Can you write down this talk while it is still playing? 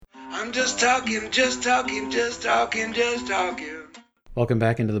I'm just talking, just talking, just talking, just talking. Welcome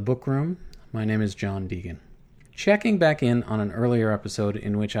back into the book room. My name is John Deegan. Checking back in on an earlier episode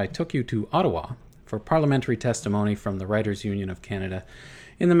in which I took you to Ottawa for parliamentary testimony from the Writers' Union of Canada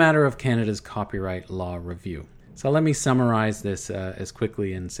in the matter of Canada's copyright law review. So let me summarize this as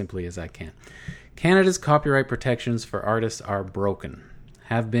quickly and simply as I can. Canada's copyright protections for artists are broken,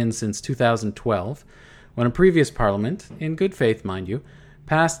 have been since 2012, when a previous parliament, in good faith mind you,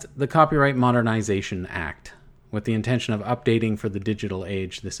 passed the Copyright Modernization Act with the intention of updating for the digital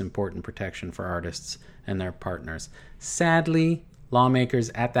age this important protection for artists and their partners. Sadly, lawmakers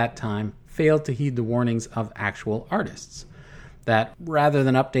at that time failed to heed the warnings of actual artists that rather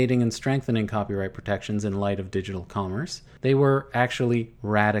than updating and strengthening copyright protections in light of digital commerce, they were actually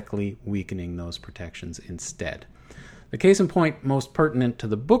radically weakening those protections instead. The case in point most pertinent to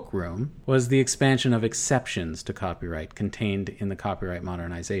the book room was the expansion of exceptions to copyright contained in the Copyright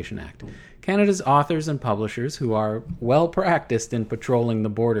Modernization Act. Canada's authors and publishers, who are well practiced in patrolling the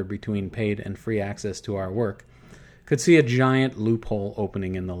border between paid and free access to our work, could see a giant loophole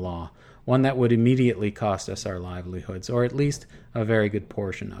opening in the law, one that would immediately cost us our livelihoods, or at least a very good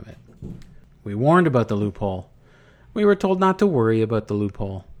portion of it. We warned about the loophole. We were told not to worry about the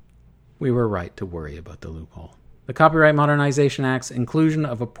loophole. We were right to worry about the loophole. The Copyright Modernization Act's inclusion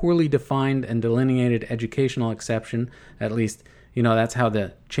of a poorly defined and delineated educational exception, at least, that's how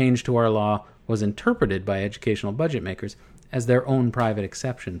the change to our law was interpreted by educational budget makers, as their own private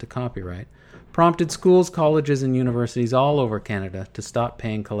exception to copyright, prompted schools, colleges, and universities all over Canada to stop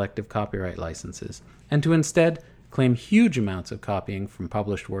paying collective copyright licenses and to instead claim huge amounts of copying from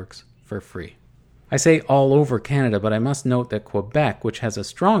published works for free. I say all over Canada, but I must note that Quebec, which has a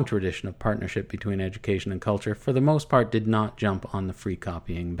strong tradition of partnership between education and culture, for the most part did not jump on the free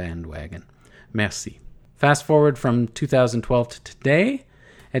copying bandwagon. Merci. Fast forward from 2012 to today,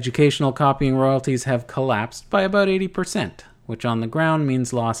 educational copying royalties have collapsed by about 80%, which on the ground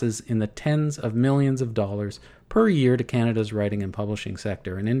means losses in the tens of millions of dollars per year to Canada's writing and publishing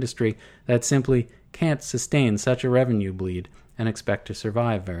sector, an industry that simply can't sustain such a revenue bleed and expect to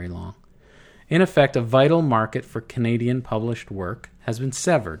survive very long. In effect, a vital market for Canadian published work has been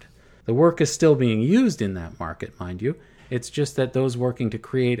severed. The work is still being used in that market, mind you. It's just that those working to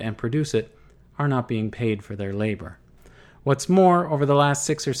create and produce it are not being paid for their labor. What's more, over the last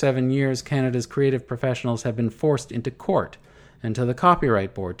 6 or 7 years, Canada's creative professionals have been forced into court and to the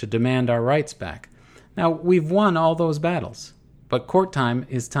Copyright Board to demand our rights back. Now, we've won all those battles, but court time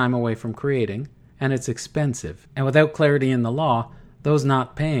is time away from creating, and it's expensive. And without clarity in the law, those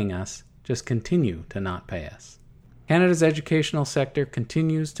not paying us just continue to not pay us. Canada's educational sector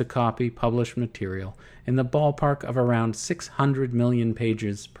continues to copy published material in the ballpark of around 600 million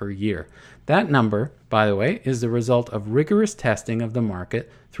pages per year. That number, by the way, is the result of rigorous testing of the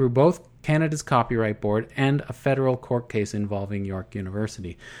market through both Canada's Copyright Board and a federal court case involving York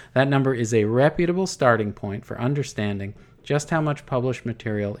University. That number is a reputable starting point for understanding just how much published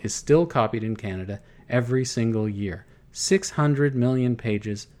material is still copied in Canada every single year. 600 million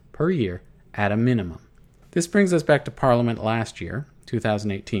pages per year at a minimum. This brings us back to Parliament last year,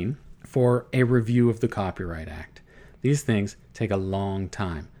 2018, for a review of the Copyright Act. These things take a long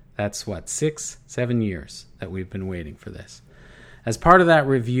time. That's 6-7 years that we've been waiting for this. As part of that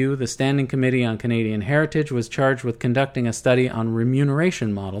review, the Standing Committee on Canadian Heritage was charged with conducting a study on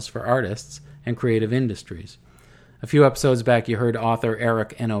remuneration models for artists and creative industries. A few episodes back, you heard author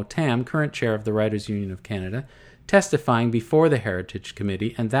Eric N.O. Tam, current chair of the Writers' Union of Canada, testifying before the Heritage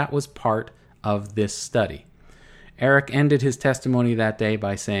Committee, and that was part of this study. Eric ended his testimony that day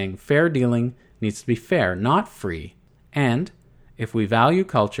by saying, "Fair dealing needs to be fair, not free, and if we value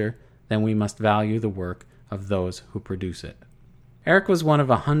culture, then we must value the work of those who produce it." Eric was one of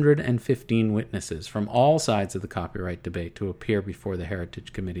 115 witnesses from all sides of the copyright debate to appear before the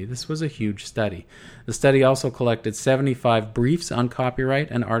Heritage Committee. This was a huge study. The study also collected 75 briefs on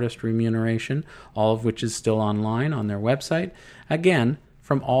copyright and artist remuneration, all of which is still online on their website, again,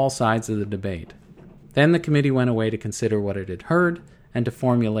 from all sides of the debate. Then the committee went away to consider what it had heard and to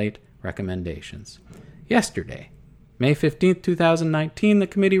formulate recommendations. Yesterday, May 15, 2019, the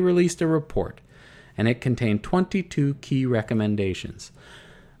committee released a report, and it contained 22 key recommendations.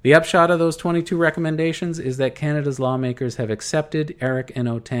 The upshot of those 22 recommendations is that Canada's lawmakers have accepted Eric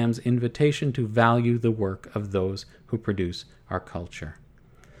N.O. Tam's invitation to value the work of those who produce our culture.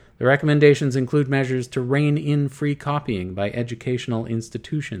 The recommendations include measures to rein in free copying by educational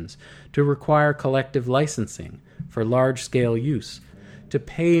institutions, to require collective licensing for large-scale use, to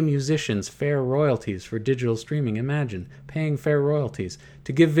pay musicians fair royalties for digital streaming. Imagine paying fair royalties.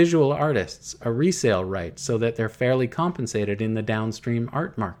 To give visual artists a resale right so that they're fairly compensated in the downstream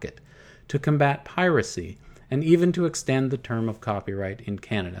art market. to combat piracy, and even to extend the term of copyright in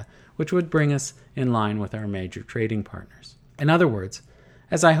Canada, which would bring us in line with our major trading partners. In other words,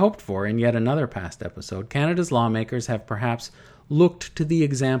 as I hoped for in yet another past episode, Canada's lawmakers have perhaps looked to the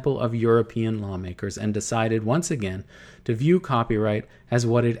example of European lawmakers and decided once again to view copyright as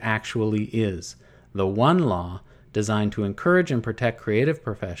what it actually is, the one law designed to encourage and protect creative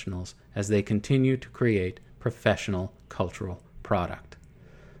professionals as they continue to create professional cultural product.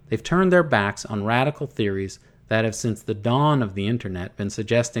 They've turned their backs on radical theories that have since the dawn of the internet been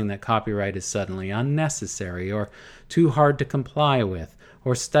suggesting that copyright is suddenly unnecessary or too hard to comply with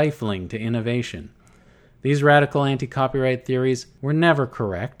or stifling to innovation. These radical anti-copyright theories were never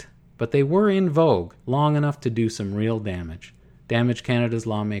correct, but they were in vogue long enough to do some real damage. Damage Canada's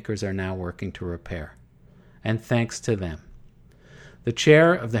lawmakers are now working to repair. And thanks to them. The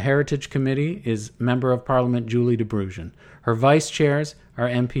chair of the Heritage Committee is Member of Parliament Julie de Bruijn. Her vice chairs are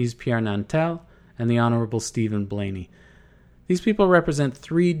MPs Pierre Nantel and the Honourable Stephen Blaney. These people represent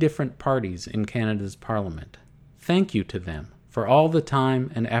 3 different parties in Canada's Parliament. Thank you to them for all the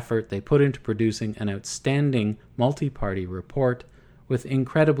time and effort they put into producing an outstanding multi-party report with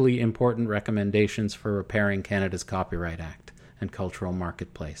incredibly important recommendations for repairing Canada's Copyright Act and cultural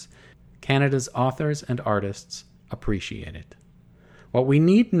marketplace. Canada's authors and artists appreciate it. What we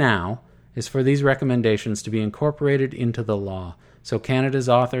need now is for these recommendations to be incorporated into the law so Canada's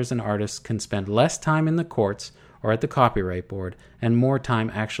authors and artists can spend less time in the courts or at the Copyright Board and more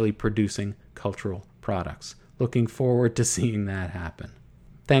time actually producing cultural products. Looking forward to seeing that happen.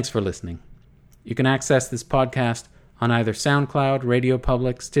 Thanks for listening. You can access this podcast on either SoundCloud, Radio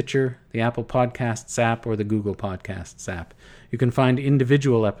Public, Stitcher, the Apple Podcasts app, or the Google Podcasts app. You can find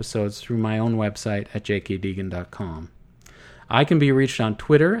individual episodes through my own website at jkdeegan.com. I can be reached on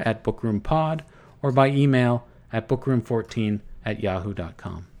Twitter at BookroomPod or by email at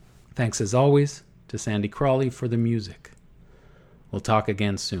bookroom14@yahoo.com. Thanks as always to Sandy Crawley for the music. We'll talk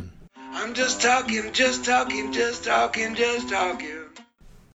again soon. I'm just talking, just talking, just talking, just talking.